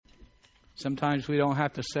Sometimes we don't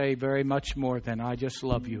have to say very much more than, I just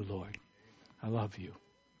love you, Lord. I love you.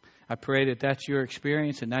 I pray that that's your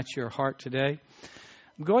experience and that's your heart today.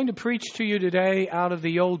 I'm going to preach to you today out of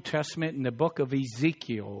the Old Testament in the book of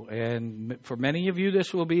Ezekiel. And for many of you,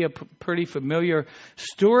 this will be a pretty familiar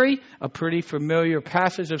story, a pretty familiar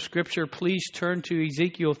passage of Scripture. Please turn to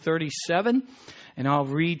Ezekiel 37, and I'll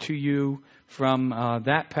read to you from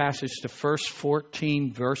that passage the first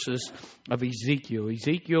 14 verses of Ezekiel.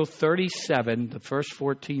 Ezekiel 37, the first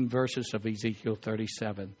 14 verses of Ezekiel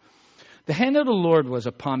 37. The hand of the Lord was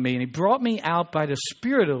upon me, and He brought me out by the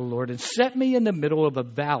Spirit of the Lord and set me in the middle of a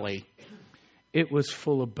valley. It was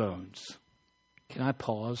full of bones. Can I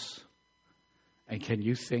pause? And can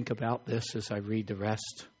you think about this as I read the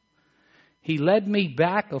rest? He led me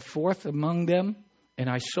back and forth among them, and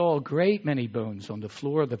I saw a great many bones on the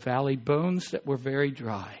floor of the valley, bones that were very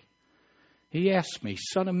dry. He asked me,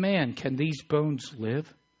 Son of man, can these bones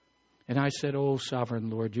live? And I said, O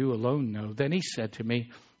sovereign Lord, you alone know. Then He said to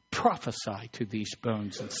me, prophesy to these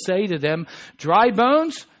bones and say to them, dry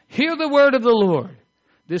bones, hear the word of the Lord.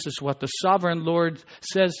 This is what the sovereign Lord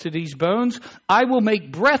says to these bones. I will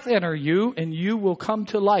make breath enter you, and you will come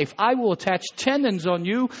to life. I will attach tendons on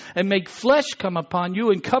you and make flesh come upon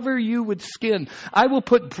you and cover you with skin. I will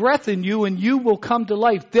put breath in you, and you will come to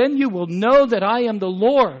life. Then you will know that I am the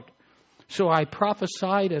Lord. So I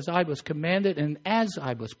prophesied as I was commanded, and as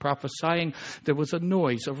I was prophesying, there was a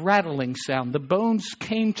noise, a rattling sound. The bones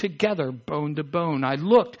came together, bone to bone. I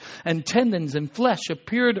looked, and tendons and flesh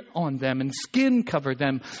appeared on them, and skin covered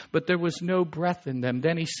them, but there was no breath in them.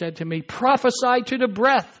 Then He said to me, prophesy to the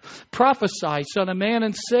breath. Prophesy, son of man,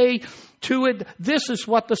 and say to it, this is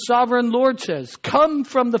what the sovereign Lord says. Come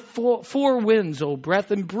from the four winds, O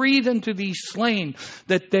breath, and breathe into these slain,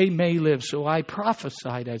 that they may live. So I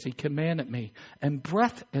prophesied as He commanded me, and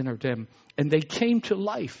breath entered them, and they came to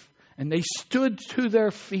life, and they stood to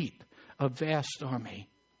their feet, a vast army.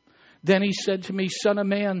 Then He said to me, Son of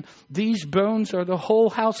man, these bones are the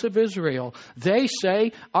whole house of Israel. They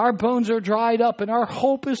say, our bones are dried up, and our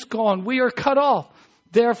hope is gone. We are cut off.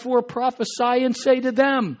 Therefore prophesy and say to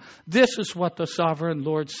them, this is what the sovereign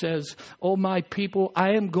Lord says. O my people,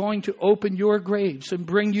 I am going to open your graves and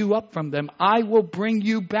bring you up from them. I will bring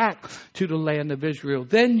you back to the land of Israel.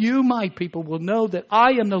 Then you, my people, will know that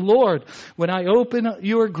I am the Lord when I open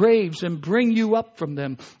your graves and bring you up from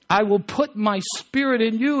them. I will put my spirit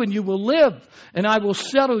in you, and you will live, and I will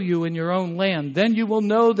settle you in your own land. Then you will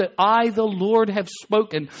know that I, the Lord, have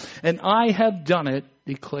spoken, and I have done it,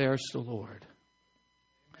 declares the Lord.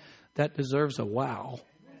 That deserves a wow.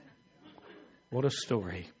 What a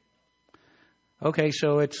story. Okay,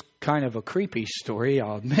 so it's kind of a creepy story,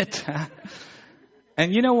 I'll admit that.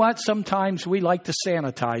 And you know what? Sometimes we like to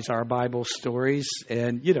sanitize our Bible stories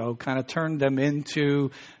and, kind of turn them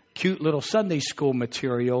into cute little Sunday school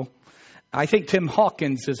material. I think Tim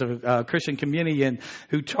Hawkins is a Christian comedian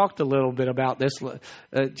who talked a little bit about this.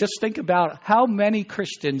 Just think about how many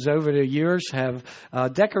Christians over the years have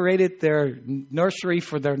decorated their nursery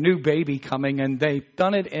for their new baby coming, and they've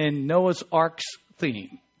done it in Noah's Ark's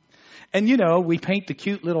theme. And, we paint the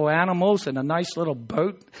cute little animals and a nice little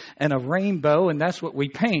boat and a rainbow, and that's what we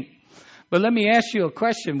paint. But let me ask you a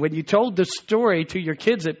question. When you told the story to your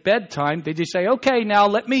kids at bedtime, did you say, okay, now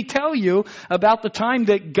let me tell you about the time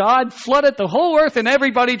that God flooded the whole earth and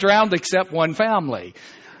everybody drowned except one family?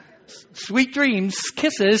 Sweet dreams,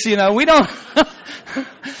 kisses, we don't.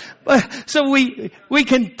 So we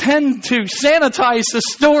can tend to sanitize the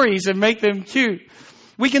stories and make them cute.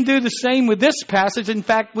 We can do the same with this passage. In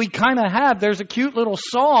fact, we kind of have. There's a cute little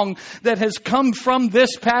song that has come from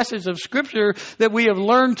this passage of Scripture that we have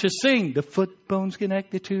learned to sing. The foot bone's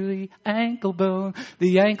connected to the ankle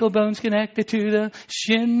bone's connected to the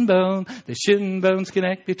shin bone's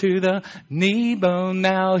connected to the knee bone.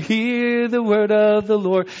 Now hear the word of the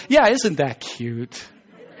Lord. Yeah, isn't that cute?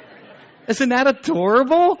 Isn't that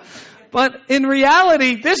adorable? But in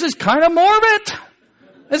reality, this is kind of morbid.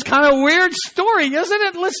 It's kind of a weird story, isn't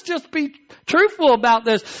it? Let's just be truthful about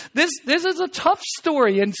this. This is a tough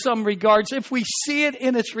story in some regards. If we see it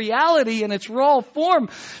in its reality, in its raw form,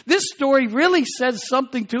 this story really says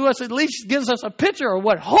something to us, at least gives us a picture of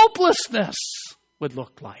what hopelessness would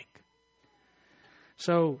look like.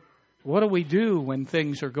 So, what do we do when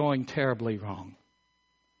things are going terribly wrong?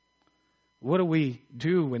 What do we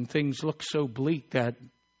do when things look so bleak that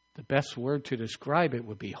the best word to describe it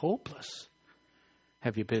would be hopeless?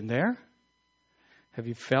 Have you been there? Have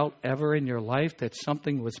you felt ever in your life that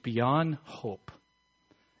something was beyond hope?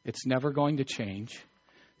 It's never going to change.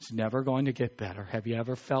 It's never going to get better. Have you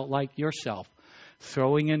ever felt like yourself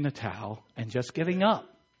throwing in the towel and just giving up?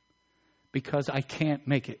 Because I can't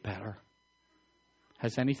make it better.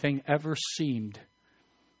 Has anything ever seemed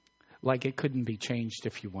like it couldn't be changed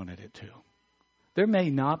if you wanted it to? There may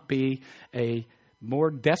not be a more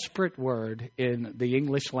desperate word in the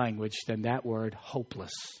English language than that word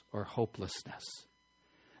hopeless or hopelessness.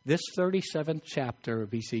 This 37th chapter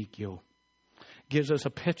of Ezekiel gives us a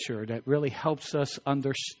picture that really helps us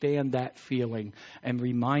understand that feeling and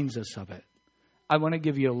reminds us of it. I want to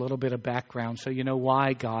give you a little bit of background so you know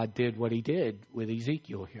why God did what he did with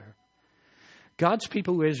Ezekiel here. God's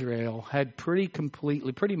people Israel had pretty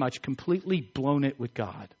much completely blown it with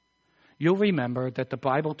God. You'll remember that the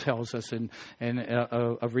Bible tells us in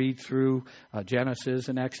a read through Genesis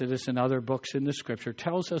and Exodus and other books in the Scripture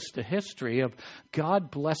tells us the history of God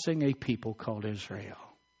blessing a people called Israel,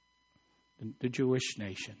 the Jewish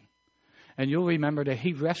nation. And you'll remember that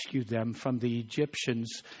he rescued them from the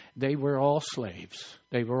Egyptians. They were all slaves.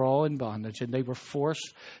 They were all in bondage, and they were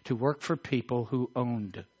forced to work for people who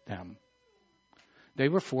owned them. They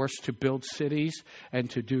were forced to build cities and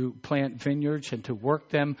to plant vineyards and to work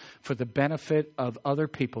them for the benefit of other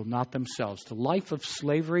people, not themselves. The life of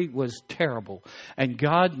slavery was terrible, and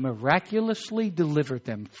God miraculously delivered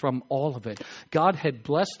them from all of it. God had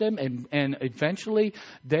blessed them, and eventually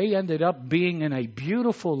they ended up being in a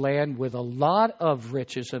beautiful land with a lot of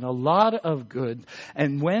riches and a lot of good.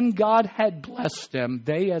 And when God had blessed them,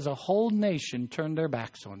 they as a whole nation turned their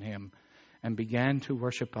backs on him and began to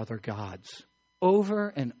worship other gods.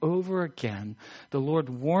 Over and over again, the Lord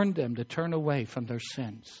warned them to turn away from their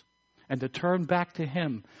sins and to turn back to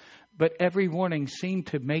him. But every warning seemed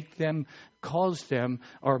to make them, cause them,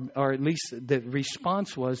 or at least the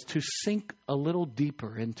response was to sink a little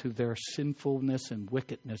deeper into their sinfulness and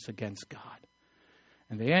wickedness against God.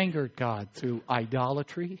 And they angered God through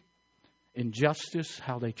idolatry, injustice,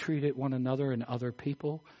 how they treated one another and other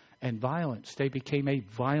people, and violence. They became a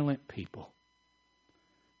violent people.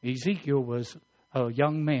 Ezekiel was a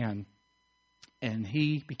young man, and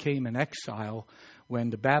he became an exile when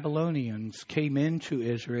the Babylonians came into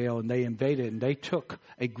Israel and they invaded, and they took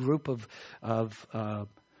a group of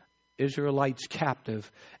Israelites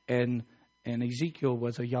captive, and Ezekiel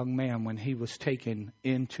was a young man when he was taken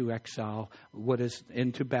into exile,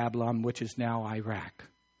 into Babylon, which is now Iraq.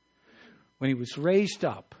 When he was raised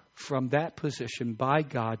up from that position by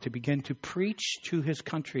God to begin to preach to his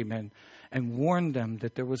countrymen and warn them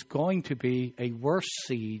that there was going to be a worse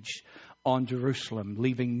siege on Jerusalem,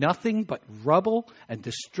 leaving nothing but rubble and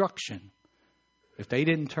destruction. If they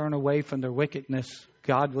didn't turn away from their wickedness,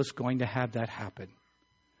 God was going to have that happen.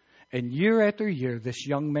 And year after year, this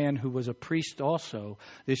young man who was a priest also,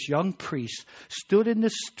 this young priest, stood in the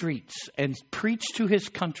streets and preached to his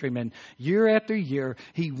countrymen. Year after year,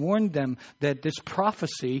 he warned them that this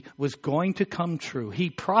prophecy was going to come true. He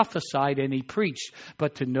prophesied and he preached,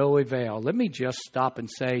 but to no avail. Let me just stop and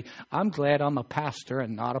say, I'm glad I'm a pastor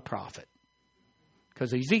and not a prophet.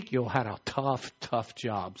 Because Ezekiel had a tough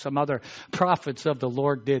job. Some other prophets of the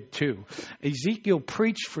Lord did too. Ezekiel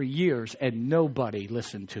preached for years and nobody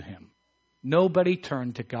listened to him. Nobody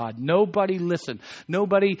turned to God. Nobody listened.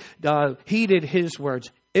 Nobody heeded his words.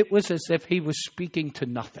 It was as if he was speaking to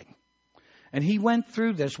nothing. And he went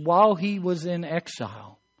through this while he was in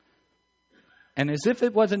exile. And as if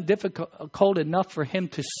it wasn't difficult enough for him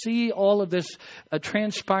to see all of this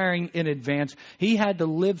transpiring in advance, he had to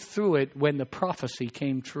live through it when the prophecy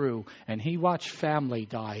came true. And he watched family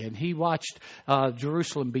die. And he watched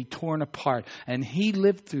Jerusalem be torn apart. And he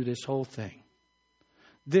lived through this whole thing.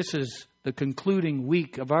 This is the concluding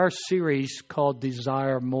week of our series called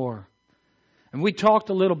Desire More. And we talked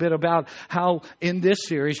a little bit about how in this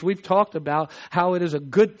series, we've talked about how it is a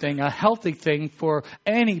good thing, a healthy thing for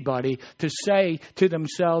anybody to say to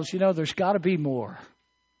themselves, there's got to be more.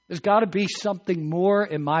 There's got to be something more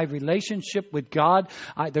in my relationship with God.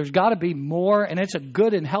 There's got to be more. And it's a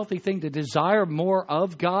good and healthy thing to desire more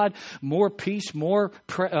of God, more peace, more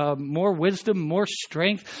wisdom, more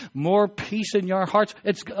strength, more peace in your hearts.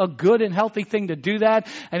 It's a good and healthy thing to do that.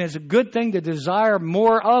 And it's a good thing to desire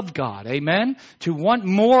more of God. Amen? To want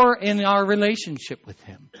more in our relationship with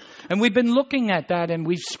Him. And we've been looking at that, and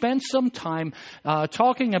we've spent some time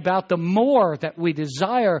talking about the more that we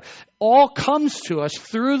desire all comes to us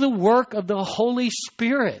through the work of the Holy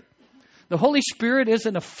Spirit. The Holy Spirit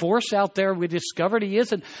isn't a force out there we discovered. He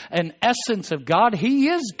isn't an essence of God. He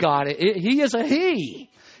is God. He is a He.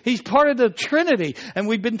 He's part of the Trinity. And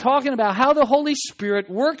we've been talking about how the Holy Spirit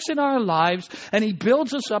works in our lives and He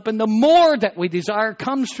builds us up. And the more that we desire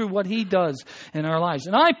comes through what He does in our lives.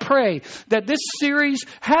 And I pray that this series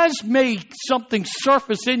has made something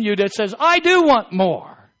surface in you that says, I do want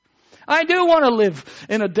more. I do want to live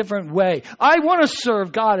in a different way. I want to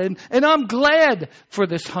serve God, and I'm glad for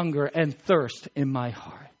this hunger and thirst in my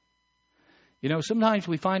heart. You know, sometimes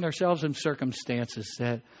we find ourselves in circumstances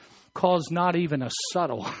that cause not even a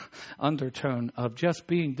subtle undertone of just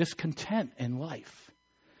being discontent in life.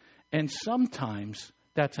 And sometimes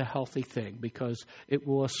that's a healthy thing because it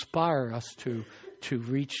will inspire us to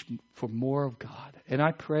reach for more of God. And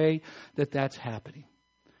I pray that that's happening.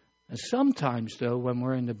 And sometimes, though, when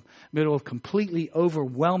we're in the middle of completely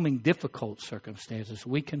overwhelming, difficult circumstances,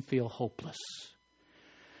 we can feel hopeless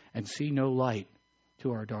and see no light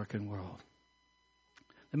to our darkened world.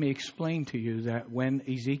 Let me explain to you that when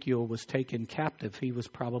Ezekiel was taken captive, he was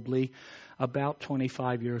probably about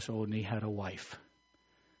 25 years old and he had a wife.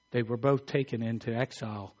 They were both taken into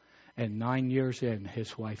exile, and 9 years in,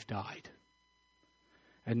 his wife died.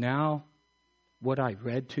 And now, what I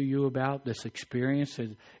read to you about this experience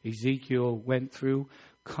that Ezekiel went through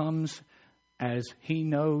comes as he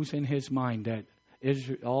knows in his mind that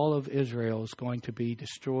all of Israel is going to be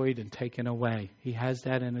destroyed and taken away. He has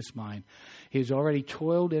that in his mind. He's already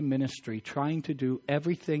toiled in ministry, trying to do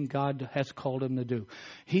everything God has called him to do.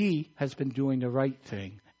 He has been doing the right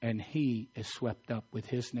thing, and he is swept up with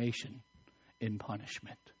his nation in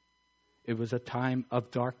punishment. It was a time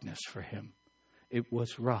of darkness for him. It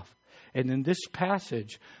was rough. And in this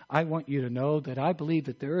passage, I want you to know that I believe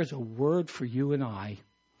that there is a word for you and I,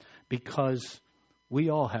 because we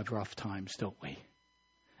all have rough times, don't we?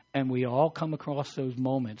 And we all come across those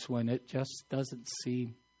moments when it just doesn't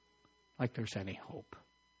seem like there's any hope.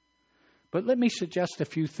 But let me suggest a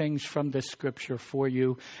few things from this scripture for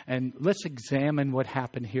you, and let's examine what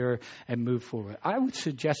happened here and move forward. I would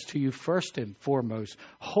suggest to you, first and foremost,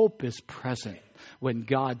 hope is present when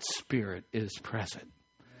God's Spirit is present.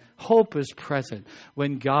 Hope is present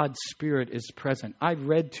when God's Spirit is present. I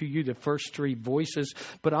read to you the first three voices,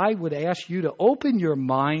 but I would ask you to open your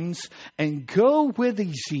minds and go with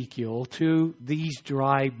Ezekiel to these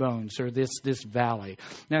dry bones, or this valley.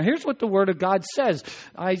 Now, here's what the Word of God says.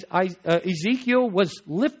 Ezekiel was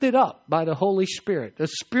lifted up by the Holy Spirit. The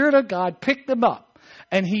Spirit of God picked him up.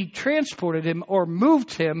 And he transported him, or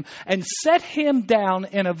moved him, and set him down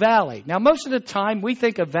in a valley. Now, most of the time, we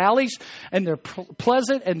think of valleys, and they're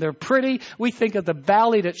pleasant, and they're pretty. We think of the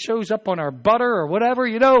valley that shows up on our butter or whatever.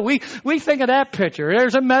 You know, we think of that picture.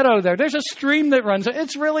 There's a meadow there. There's a stream that runs.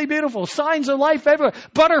 It's really beautiful. Signs of life everywhere.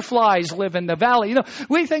 Butterflies live in the valley. You know,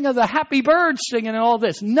 we think of the happy birds singing and all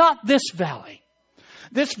this. Not this valley.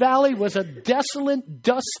 This valley was a desolate,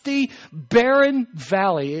 dusty, barren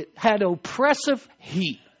valley. It had oppressive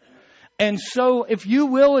heat. And so, if you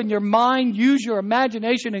will, in your mind, use your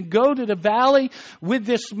imagination and go to the valley with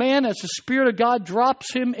this man as the Spirit of God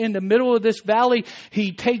drops him in the middle of this valley.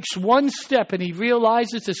 He takes one step and he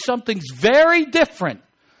realizes that something's very different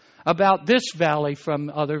about this valley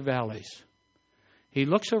from other valleys. He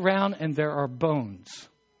looks around and there are bones.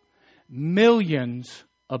 Millions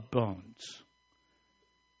of bones.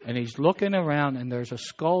 And he's looking around, and there's a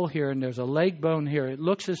skull here, and there's a leg bone here. It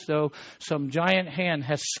looks as though some giant hand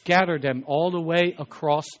has scattered them all the way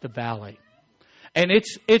across the valley. And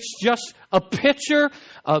it's just a picture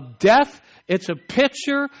of death. It's a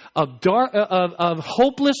picture of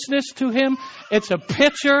hopelessness to him. It's a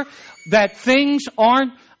picture that things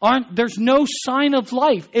aren't. There's no sign of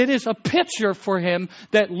life. It is a picture for him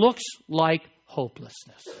that looks like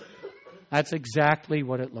hopelessness. That's exactly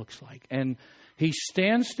what it looks like. And he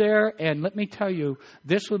stands there, and let me tell you,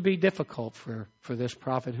 this would be difficult for this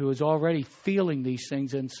prophet who is already feeling these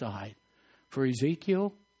things inside. For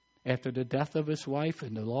Ezekiel, after the death of his wife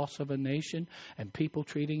and the loss of a nation and people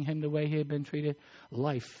treating him the way he had been treated,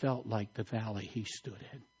 life felt like the valley he stood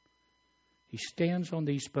in. He stands on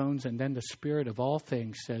these bones, and then the Spirit of all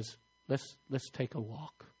things says, let's take a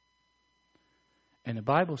walk. And the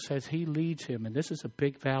Bible says he leads him, and this is a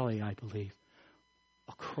big valley, I believe,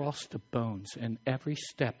 across the bones, and every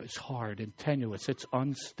step is hard and tenuous. It's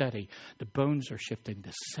unsteady. The bones are shifting.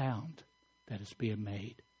 The sound that is being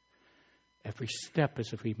made. Every step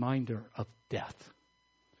is a reminder of death.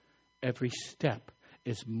 Every step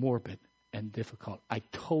is morbid and difficult. I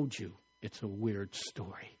told you it's a weird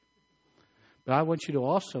story. But I want you to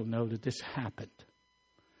also know that this happened.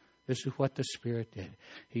 This is what the Spirit did.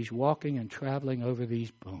 He's walking and traveling over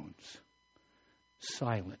these bones.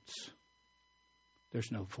 Silence. There's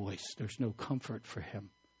no voice. There's no comfort for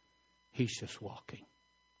him. He's just walking.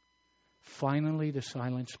 Finally, the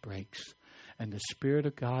silence breaks, and the Spirit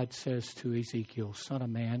of God says to Ezekiel, Son of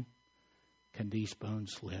man, can these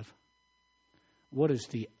bones live? What is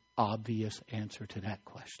the obvious answer to that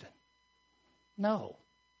question? No.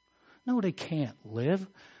 No, they can't live,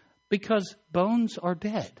 because bones are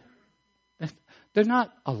dead. They're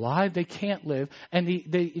not alive. They can't live. And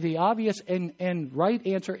the obvious and right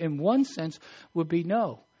answer in one sense would be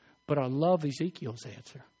no. But I love Ezekiel's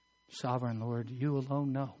answer. Sovereign Lord, you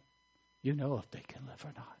alone know. You know if they can live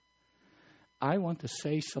or not. I want to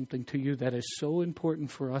say something to you that is so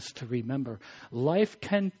important for us to remember. Life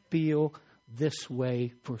can feel this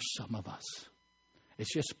way for some of us.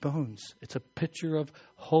 It's just bones. It's a picture of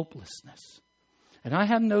hopelessness. And I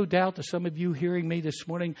have no doubt that some of you hearing me this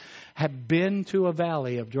morning have been to a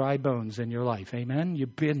valley of dry bones in your life. Amen?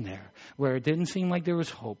 You've been there where it didn't seem like there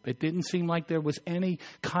was hope. It didn't seem like there was any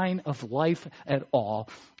kind of life at all,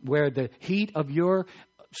 where the heat of your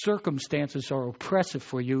circumstances are oppressive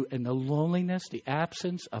for you, and the loneliness, the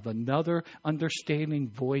absence of another understanding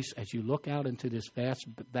voice as you look out into this vast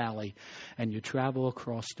valley and you travel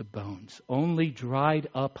across the bones. Only dried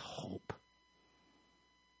up hope.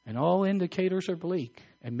 And all indicators are bleak.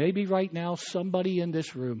 And maybe right now somebody in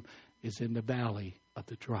this room is in the valley of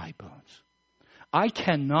the dry bones. I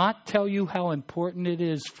cannot tell you how important it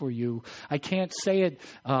is for you. I can't say it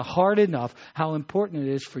hard enough how important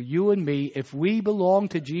it is for you and me, if we belong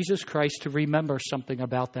to Jesus Christ, to remember something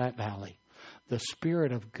about that valley. The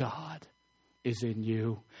Spirit of God is in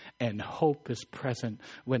you, and hope is present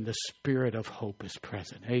when the Spirit of hope is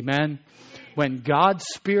present. Amen? When God's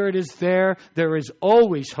Spirit is there, there is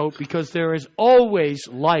always hope, because there is always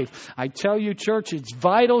life. I tell you, church, it's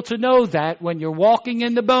vital to know that when you're walking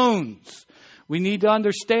in the bones. We need to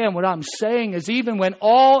understand what I'm saying is, even when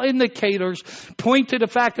all indicators point to the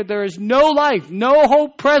fact that there is no life, no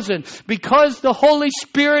hope present, because the Holy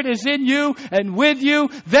Spirit is in you and with you,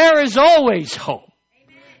 there is always hope.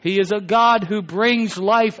 He is a God who brings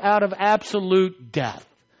life out of absolute death.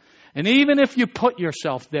 And even if you put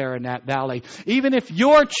yourself there in that valley, even if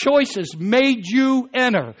your choices made you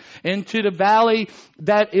enter into the valley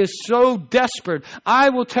that is so desperate,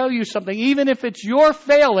 I will tell you something. Even if it's your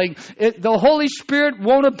failing, the Holy Spirit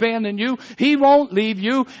won't abandon you. He won't leave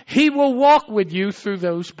you. He will walk with you through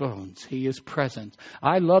those bones. He is present.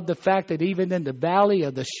 I love the fact that even in the valley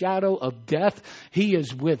of the shadow of death, He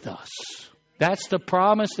is with us. That's the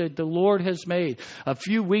promise that the Lord has made. A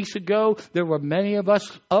few weeks ago, there were many of us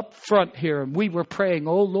up front here, and we were praying,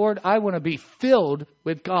 oh Lord, I want to be filled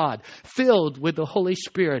with God, filled with the Holy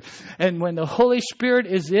Spirit. And when the Holy Spirit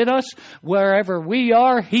is in us, wherever we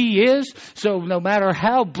are, He is. So no matter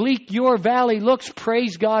how bleak your valley looks,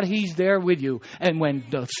 praise God, He's there with you. And when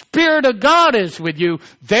the Spirit of God is with you,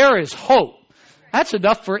 there is hope. That's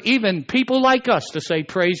enough for even people like us to say,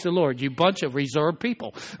 praise the Lord, you bunch of reserved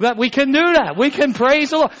people. But we can do that. We can praise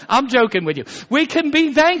the Lord. I'm joking with you. We can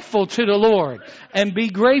be thankful to the Lord and be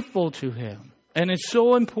grateful to Him. And it's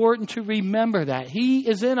so important to remember that He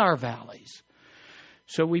is in our valleys.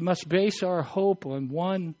 So we must base our hope on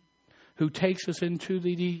one who takes us into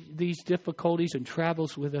these difficulties and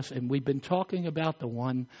travels with us. And we've been talking about the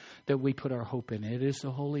one that we put our hope in. It is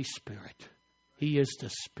the Holy Spirit. He is the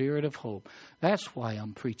Spirit of hope. That's why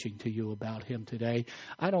I'm preaching to you about Him today.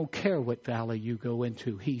 I don't care what valley you go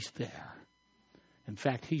into. He's there. In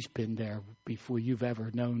fact, He's been there before you've ever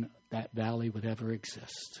known that valley would ever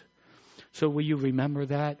exist. So will you remember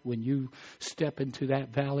that? When you step into that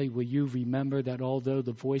valley, will you remember that although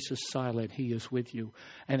the voice is silent, He is with you?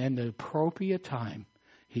 And in the appropriate time,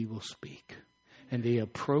 He will speak. In the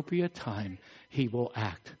appropriate time, He will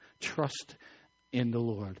act. Trust in the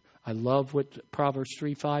Lord. I love what Proverbs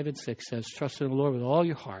 3, 5, and 6 says. Trust in the Lord with all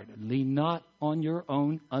your heart, and lean not on your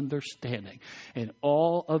own understanding. In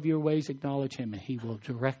all of your ways acknowledge Him, and He will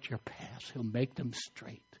direct your paths. He'll make them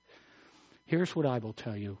straight. Here's what I will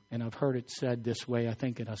tell you, and I've heard it said this way, I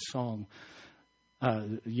think in a song.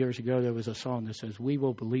 Years ago, there was a song that says, we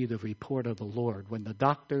will believe the report of the Lord. When the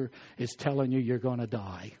doctor is telling you you're going to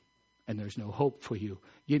die, and there's no hope for you,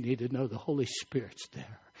 you need to know the Holy Spirit's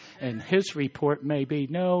there. And His report may be,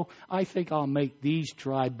 no, I think I'll make these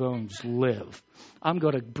dry bones live. I'm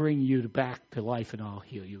going to bring you back to life and I'll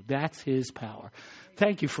heal you. That's His power.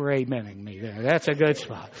 Thank you for amening me there. That's a good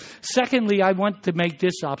spot. Secondly, I want to make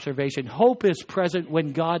this observation. Hope is present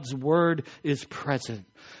when God's Word is present.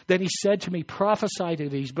 Then He said to me, prophesy to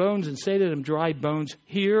these bones and say to them, dry bones,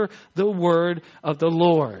 hear the word of the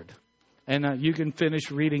Lord. And you can finish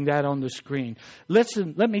reading that on the screen.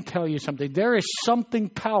 Listen, let me tell you something. There is something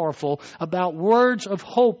powerful about words of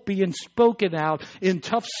hope being spoken out in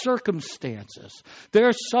tough circumstances.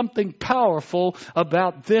 There's something powerful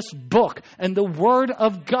about this book and the Word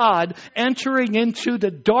of God entering into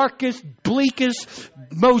the darkest, bleakest,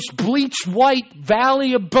 most bleached white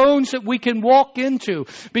valley of bones that we can walk into.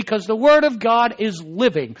 Because the Word of God is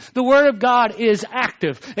living. The Word of God is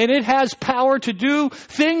active. And it has power to do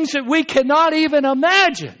things that we cannot even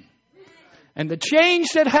imagine. And the change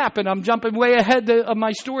that happened, I'm jumping way ahead of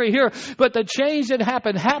my story here, but the change that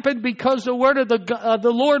happened because the word of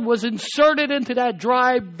the Lord was inserted into that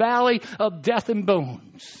dry valley of death and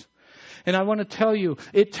bones. And I want to tell you,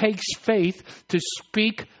 it takes faith to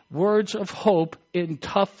speak words of hope in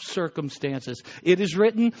tough circumstances. It is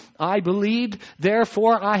written, I believed,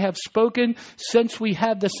 therefore I have spoken. Since we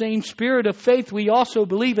have the same spirit of faith, we also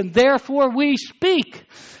believe, and therefore we speak.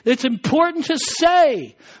 It's important to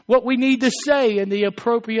say what we need to say in the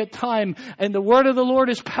appropriate time. And the word of the Lord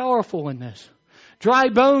is powerful in this. Dry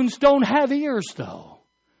bones don't have ears, though.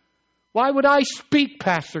 Why would I speak,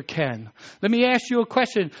 Pastor Ken? Let me ask you a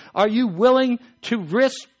question. Are you willing to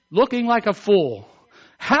risk looking like a fool?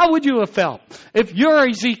 How would you have felt if you're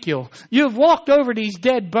Ezekiel? You've walked over these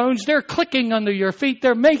dead bones. They're clicking under your feet.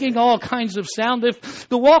 They're making all kinds of sound. If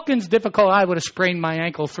the walking's difficult, I would have sprained my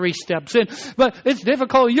ankle 3 steps in. But it's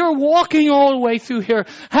difficult. You're walking all the way through here.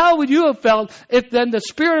 How would you have felt if then the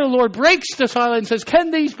Spirit of the Lord breaks the silence and says,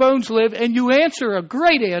 can these bones live? And you answer a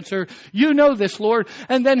great answer. You know this, Lord.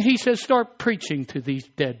 And then He says, start preaching to these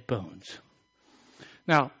dead bones.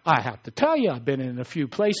 Now, I have to tell you, I've been in a few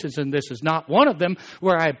places, and this is not one of them,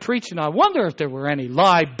 where I preached, and I wonder if there were any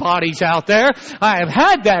live bodies out there. I have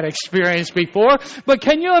had that experience before, but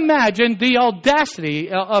can you imagine the audacity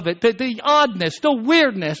of it, the oddness, the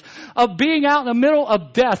weirdness of being out in the middle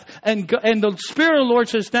of death, and the Spirit of the Lord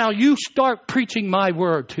says, now you start preaching my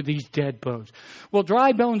word to these dead bones. Well,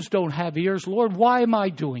 dry bones don't have ears. Lord, why am I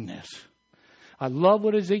doing this? I love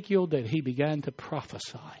what Ezekiel did. He began to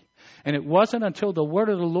prophesy. And it wasn't until the word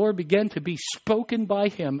of the Lord began to be spoken by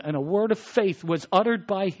him and a word of faith was uttered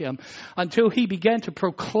by him until he began to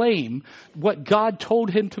proclaim what God told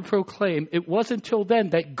him to proclaim. It wasn't until then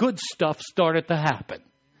that good stuff started to happen.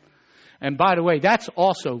 And by the way, that's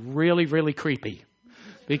also really, really creepy.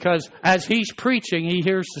 Because as he's preaching, he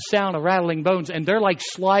hears the sound of rattling bones and they're like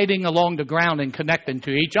sliding along the ground and connecting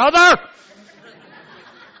to each other.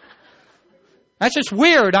 That's just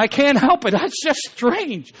weird. I can't help it. That's just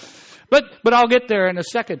strange. But I'll get there in a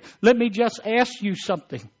second. Let me just ask you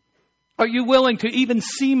something. Are you willing to even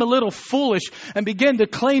seem a little foolish and begin to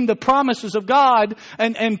claim the promises of God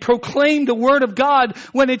and proclaim the word of God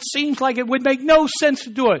when it seems like it would make no sense to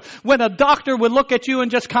do it? When a doctor would look at you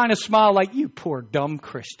and just kind of smile like, you poor dumb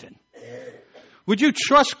Christian. Would you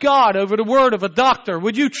trust God over the word of a doctor?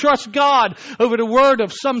 Would you trust God over the word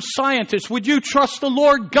of some scientist? Would you trust the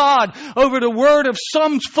Lord God over the word of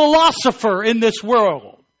some philosopher in this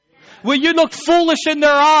world? Will you look foolish in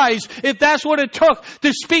their eyes if that's what it took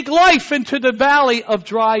to speak life into the valley of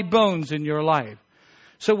dry bones in your life?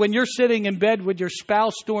 So when you're sitting in bed with your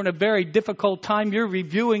spouse during a very difficult time, you're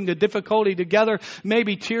reviewing the difficulty together,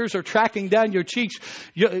 maybe tears are tracking down your cheeks.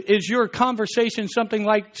 Is your conversation something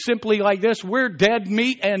like simply like this, we're dead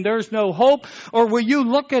meat and there's no hope? Or will you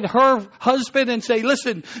look at her husband and say,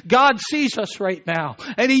 listen, God sees us right now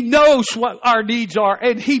and He knows what our needs are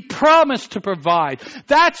and He promised to provide.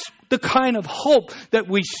 That's the kind of hope that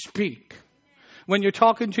we speak. When you're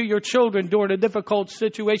talking to your children during a difficult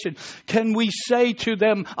situation, can we say to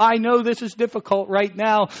them, I know this is difficult right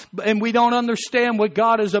now, and we don't understand what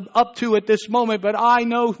God is up to at this moment, but I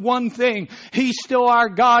know one thing. He's still our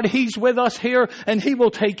God. He's with us here, and He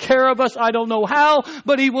will take care of us. I don't know how,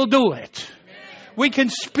 but He will do it. We can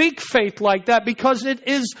speak faith like that because it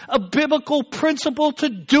is a biblical principle to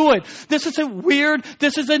do it. This isn't weird.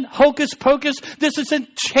 This isn't hocus pocus. This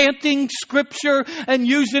isn't chanting scripture and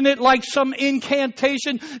using it like some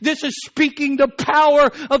incantation. This is speaking the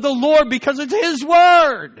power of the Lord because it's His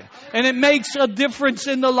word. And it makes a difference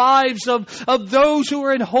in the lives of those who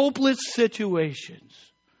are in hopeless situations.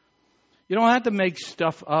 You don't have to make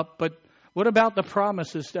stuff up, but what about the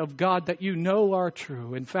promises of God that you know are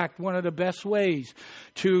true? In fact, one of the best ways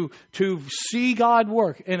to see God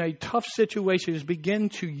work in a tough situation is begin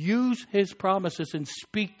to use His promises and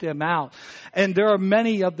speak them out. And there are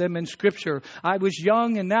many of them in Scripture. I was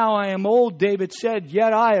young and now I am old, David said,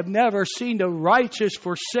 yet I have never seen the righteous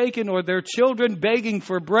forsaken or their children begging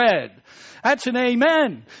for bread. That's an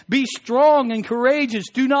amen. Be strong and courageous.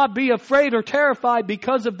 Do not be afraid or terrified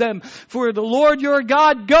because of them. For the Lord your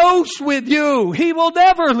God goes with you. He will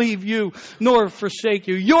never leave you nor forsake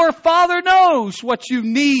you. Your Father knows what you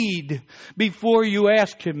need before you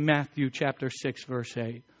ask Him. Matthew chapter 6 verse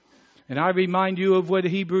 8. And I remind you of what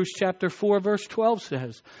Hebrews chapter 4 verse 12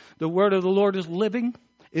 says. The word of the Lord is living.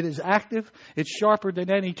 It is active. It's sharper than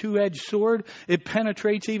any two-edged sword. It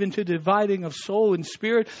penetrates even to dividing of soul and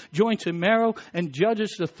spirit, joints and marrow, and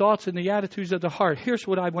judges the thoughts and the attitudes of the heart. Here's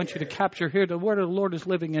what I want you to capture here. The word of the Lord is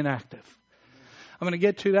living and active. I'm going to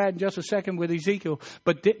get to that in just a second with Ezekiel.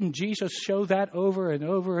 But didn't Jesus show that over and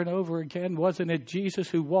over and over again? Wasn't it Jesus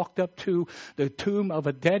who walked up to the tomb of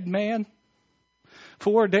a dead man?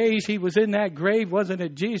 4 days he was in that grave. Wasn't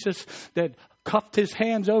it Jesus that cupped his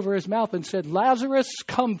hands over his mouth and said, Lazarus,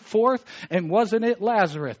 come forth? And wasn't it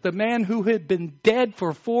Lazarus, the man who had been dead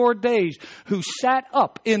for 4 days, who sat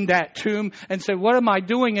up in that tomb and said, what am I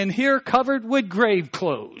doing in here covered with grave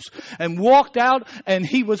clothes? And walked out, and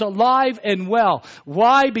he was alive and well.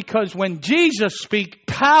 Why? Because when Jesus speaks,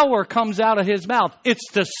 power comes out of his mouth.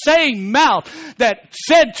 It's the same mouth that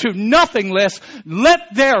said to nothingness, let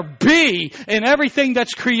there be, and everything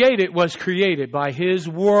that's created was created by his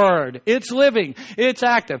word. It's living. It's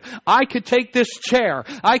active. I could take this chair.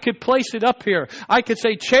 I could place it up here. I could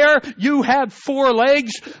say, chair, you have 4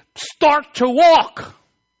 legs. Start to walk.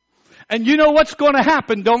 And you know what's going to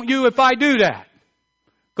happen, don't you, if I do that?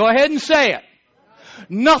 Go ahead and say it.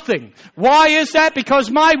 Nothing. Why is that? Because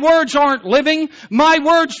my words aren't living. My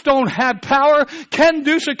words don't have power. Ken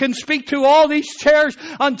Dusa can speak to all these chairs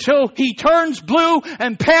until he turns blue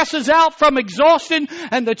and passes out from exhaustion,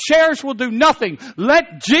 and the chairs will do nothing.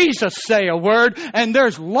 Let Jesus say a word, and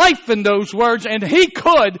there's life in those words, and he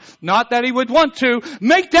could, not that he would want to,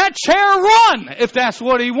 make that chair run if that's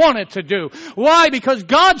what he wanted to do. Why? Because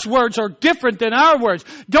God's words are different than our words.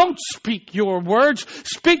 Don't speak your words.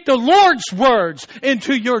 Speak the Lord's words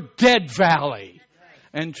into your dead valley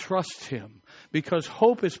and trust him, because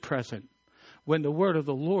hope is present when the word of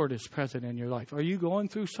the Lord is present in your life. Are you going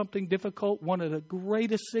through something difficult? One of the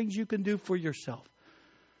greatest things you can do for yourself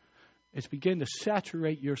is begin to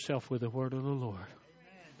saturate yourself with the word of the Lord.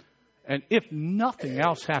 And if nothing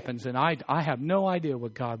else happens, and I have no idea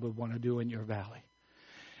what God would want to do in your valley.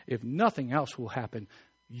 If nothing else will happen,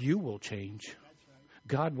 you will change.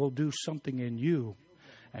 God will do something in you.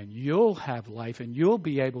 And you'll have life, and you'll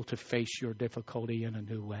be able to face your difficulty in a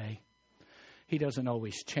new way. He doesn't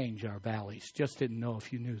always change our valleys. Just didn't know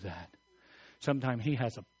if you knew that. Sometimes he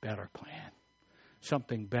has a better plan.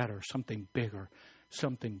 Something better, something bigger,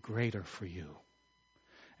 something greater for you.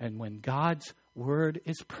 And when God's word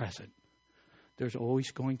is present, there's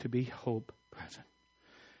always going to be hope present.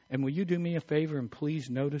 And will you do me a favor and please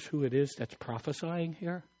notice who it is that's prophesying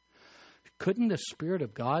here? Couldn't the Spirit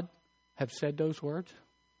of God have said those words?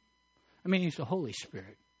 I mean, he's the Holy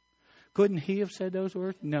Spirit. Couldn't he have said those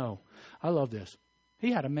words? No. I love this.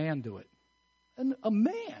 He had a man do it. And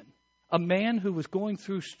a man who was going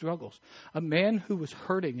through struggles, a man who was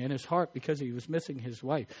hurting in his heart because he was missing his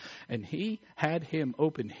wife. And he had him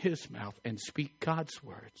open his mouth and speak God's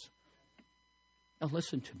words. Now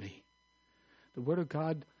listen to me. The Word of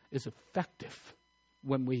God is effective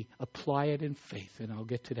when we apply it in faith. And I'll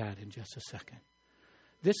get to that in just a second.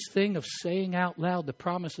 This thing of saying out loud the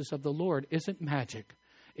promises of the Lord isn't magic.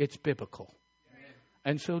 It's biblical. Amen.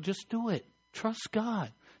 And so just do it. Trust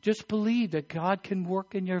God. Just believe that God can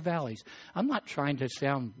work in your valleys. I'm not trying to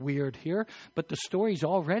sound weird here, but the story's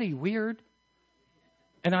already weird.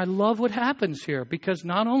 And I love what happens here, because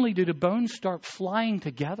not only do the bones start flying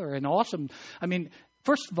together and awesome. I mean,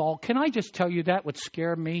 first of all, can I just tell you that would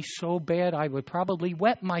scare me so bad I would probably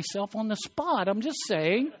wet myself on the spot. I'm just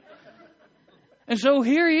saying. And so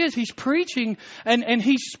here he is, he's preaching, and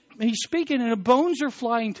he's speaking, and the bones are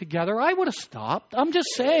flying together. I would have stopped. I'm just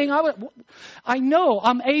saying, I know,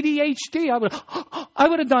 I'm ADHD. I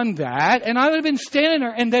would have done that, and I would have been standing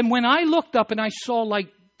there. And then when I looked up and I saw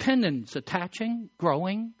like tendons attaching,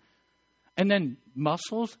 growing, and then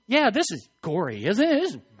muscles. Yeah, this is gory, isn't it?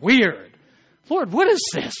 This is weird. Lord, what is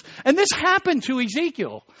this? And this happened to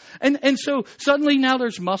Ezekiel. And so suddenly now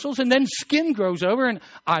there's muscles, and then skin grows over, and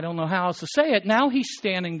I don't know how else to say it. Now he's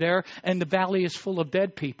standing there, and the valley is full of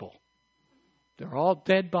dead people. They're all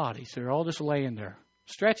dead bodies. They're all just laying there,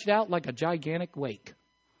 stretched out like a gigantic wake.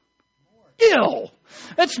 Ew!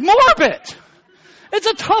 It's morbid! It's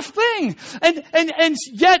a tough thing. And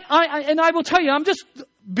yet, I will tell you, I'm just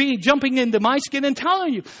jumping into my skin and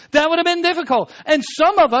telling you, that would have been difficult. And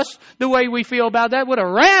some of us, the way we feel about that, would have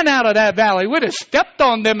ran out of that valley. We'd have stepped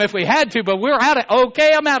on them if we had to, but we're out of,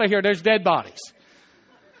 okay, I'm out of here. There's dead bodies.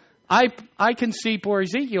 I can see poor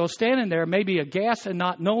Ezekiel standing there, maybe aghast and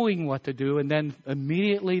not knowing what to do. And then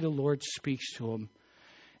immediately the Lord speaks to him.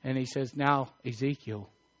 And he says, now, Ezekiel,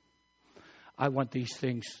 I want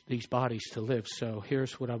these bodies to live. So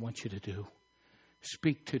here's what I want you to do.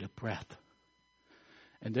 Speak to the breath.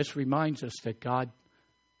 And this reminds us that God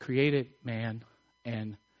created man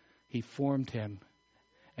and he formed him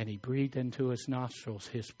and he breathed into his nostrils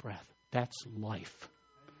his breath. That's life.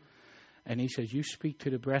 And he says, you speak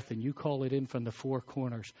to the breath and you call it in from the four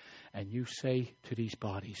corners and you say to these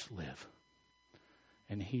bodies, live.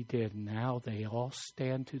 And he did. Now they all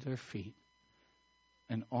stand to their feet.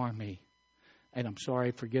 An army. And I'm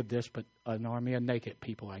sorry, forgive this, but an army of naked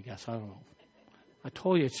people, I guess. I don't know. I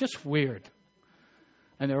told you, it's just weird.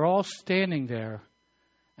 And they're all standing there.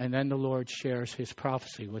 And then the Lord shares his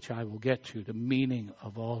prophecy, which I will get to, the meaning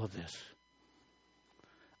of all of this.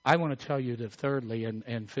 I want to tell you that thirdly,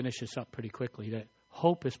 and finish this up pretty quickly, that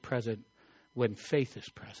hope is present when faith is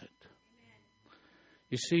present.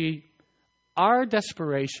 You see, our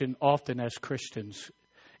desperation often as Christians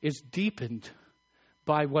is deepened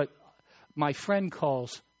by what my friend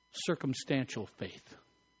calls circumstantial faith.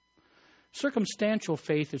 Circumstantial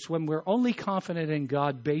faith is when we're only confident in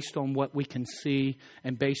God based on what we can see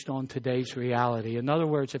and based on today's reality. In other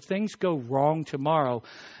words, if things go wrong tomorrow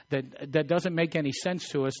that doesn't make any sense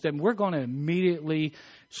to us, then we're going to immediately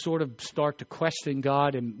sort of start to question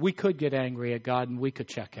God, and we could get angry at God and we could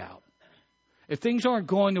check out. If things aren't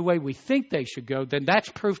going the way we think they should go, then that's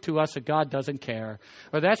proof to us that God doesn't care.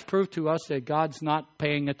 Or that's proof to us that God's not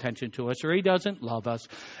paying attention to us, or he doesn't love us.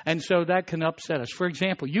 And so that can upset us. For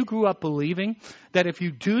example, you grew up believing that if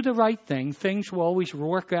you do the right thing, things will always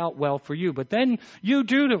work out well for you. But then you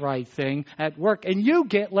do the right thing at work and you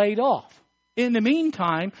get laid off. In the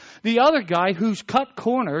meantime, the other guy who's cut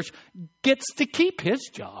corners gets to keep his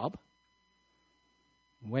job.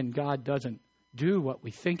 When God doesn't do what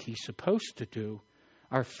we think he's supposed to do,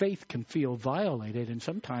 our faith can feel violated, and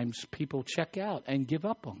sometimes people check out and give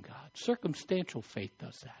up on God. Circumstantial faith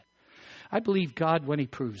does that. I believe God when he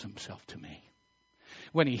proves himself to me.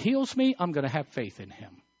 When he heals me, I'm going to have faith in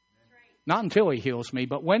him. Not until he heals me,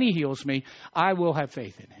 but when he heals me, I will have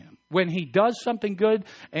faith in him. When he does something good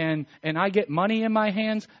and I get money in my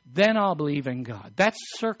hands, then I'll believe in God. That's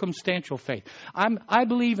circumstantial faith. I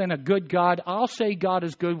believe in a good God. I'll say God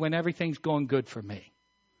is good when everything's going good for me.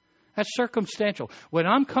 That's circumstantial. When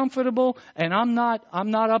I'm comfortable and I'm not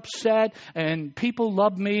upset and people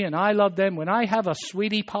love me and I love them, when I have a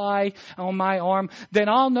sweetie pie on my arm, then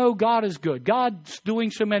I'll know God is good. God's doing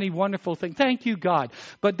so many wonderful things. Thank you, God.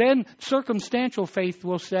 But then circumstantial faith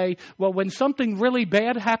will say, well, when something really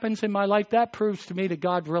bad happens in my life, that proves to me that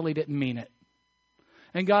God really didn't mean it.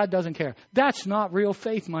 And God doesn't care. That's not real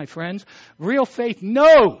faith, my friends. Real faith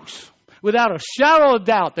knows without a shadow of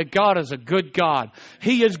doubt that God is a good God.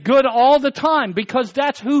 He is good all the time because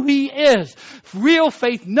that's who he is. Real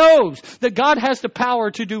faith knows that God has the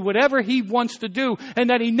power to do whatever he wants to do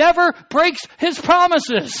and that he never breaks his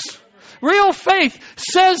promises. Real faith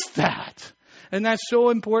says that. And that's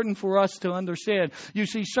so important for us to understand. You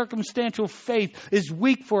see, circumstantial faith is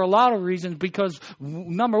weak for a lot of reasons because,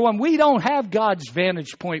 number one, we don't have God's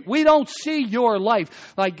vantage point. We don't see your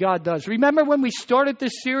life like God does. Remember when we started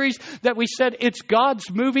this series that we said it's God's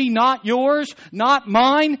movie, not yours, not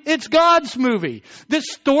mine? It's God's movie. This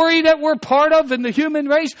story that we're part of in the human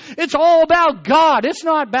race, it's all about God. It's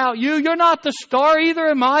not about you. You're not the star, either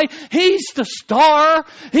am I. He's the star.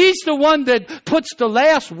 He's the one that puts the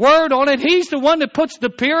last word on it. He's the one that puts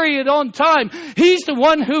the period on time. He's the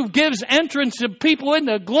one who gives entrance of people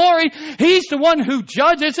into glory. He's the one who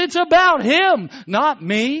judges. It's about him, not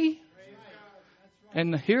me.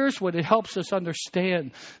 And here's what it helps us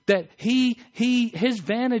understand, that his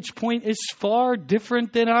vantage point is far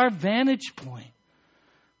different than our vantage point.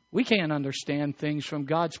 We can't understand things from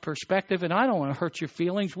God's perspective, and I don't want to hurt your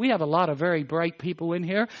feelings. We have a lot of very bright people in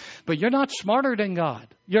here, but you're not smarter than God.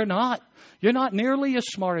 You're not. You're not nearly as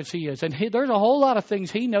smart as he is. And there's a whole lot of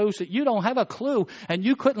things he knows that you don't have a clue, and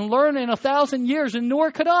you couldn't learn in 1,000 years, and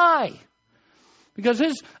nor could I. Because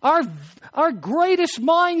our greatest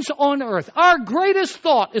minds on earth, our greatest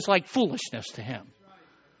thought is like foolishness to him.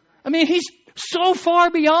 I mean, he's so far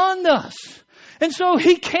beyond us. And so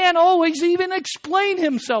he can't always even explain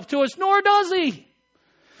himself to us, nor does he.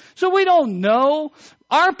 So we don't know.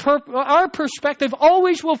 Our perspective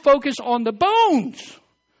always will focus on the bones,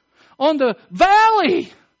 on the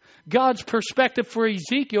valley. God's perspective for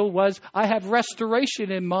Ezekiel was, I have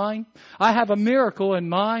restoration in mind. I have a miracle in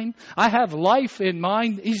mind. I have life in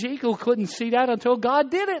mind. Ezekiel couldn't see that until God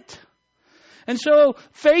did it. And so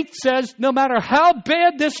faith says, no matter how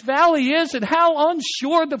bad this valley is and how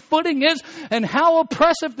unsure the footing is and how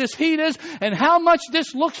oppressive this heat is and how much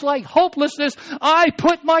this looks like hopelessness, I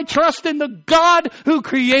put my trust in the God who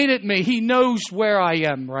created me. He knows where I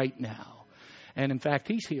am right now. And in fact,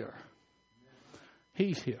 he's here.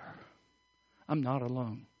 He's here. I'm not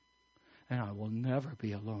alone. And I will never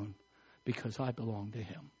be alone because I belong to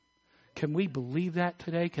him. Can we believe that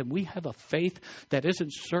today? Can we have a faith that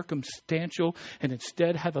isn't circumstantial and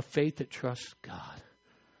instead have a faith that trusts God?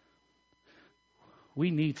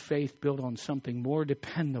 We need faith built on something more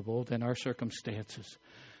dependable than our circumstances,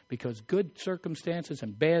 because good circumstances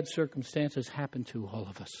and bad circumstances happen to all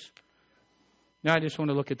of us. Now I just want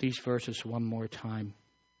to look at these verses one more time.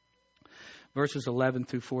 Verses 11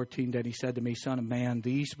 through 14, then he said to me, Son of man,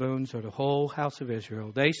 these bones are the whole house of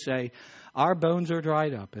Israel. They say, our bones are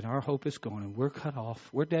dried up and our hope is gone and we're cut off.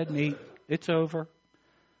 We're dead meat. It's over.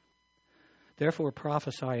 Therefore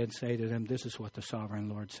prophesy and say to them, this is what the sovereign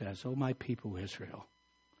Lord says. O my people Israel,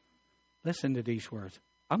 listen to these words.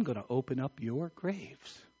 I'm going to open up your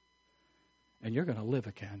graves and you're going to live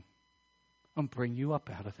again. I'm going to bring you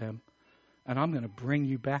up out of them and I'm going to bring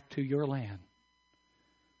you back to your land.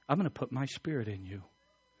 I'm going to put my spirit in you.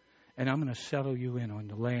 And I'm going to settle you in on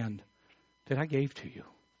the land that I gave to you.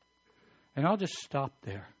 And I'll just stop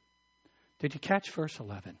there. Did you catch verse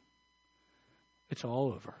 11? It's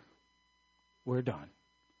all over. We're done.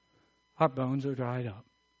 Our bones are dried up.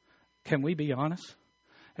 Can we be honest?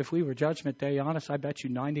 If we were Judgment Day honest, I bet you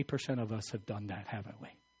 90% of us have done that, haven't we?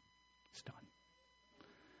 It's done.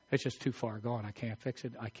 It's just too far gone. I can't fix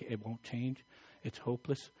it. It won't change. It's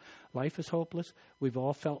hopeless. Life is hopeless. We've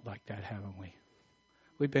all felt like that, haven't we?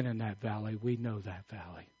 We've been in that valley. We know that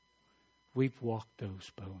valley. We've walked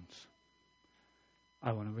those bones.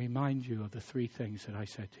 I want to remind you of the three things that I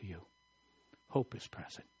said to you. Hope is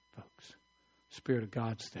present, folks. Spirit of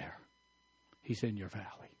God's there. He's in your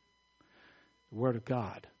valley. The Word of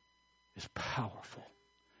God is powerful,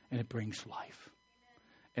 and it brings life.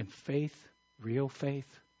 And faith, real faith,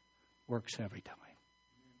 works every time.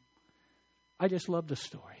 I just love the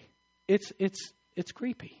story. It's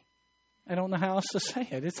creepy. I don't know how else to say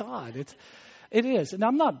it. It's odd. It is.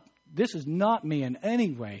 And this is not me in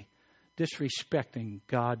any way disrespecting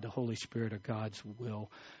God, the Holy Spirit, or God's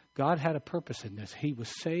will. God had a purpose in this. He was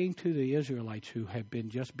saying to the Israelites who had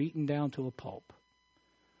been just beaten down to a pulp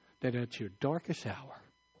that at your darkest hour,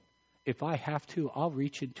 if I have to, I'll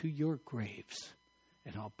reach into your graves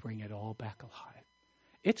and I'll bring it all back alive.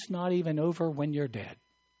 It's not even over when you're dead.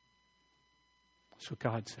 That's what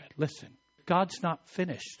God said. Listen, God's not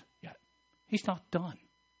finished yet. He's not done.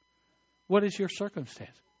 What is your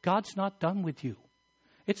circumstance? God's not done with you.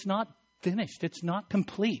 It's not finished. It's not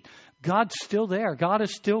complete. God's still there. God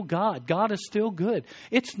is still God. God is still good.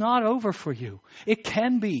 It's not over for you. It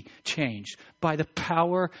can be changed by the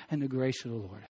power and the grace of the Lord.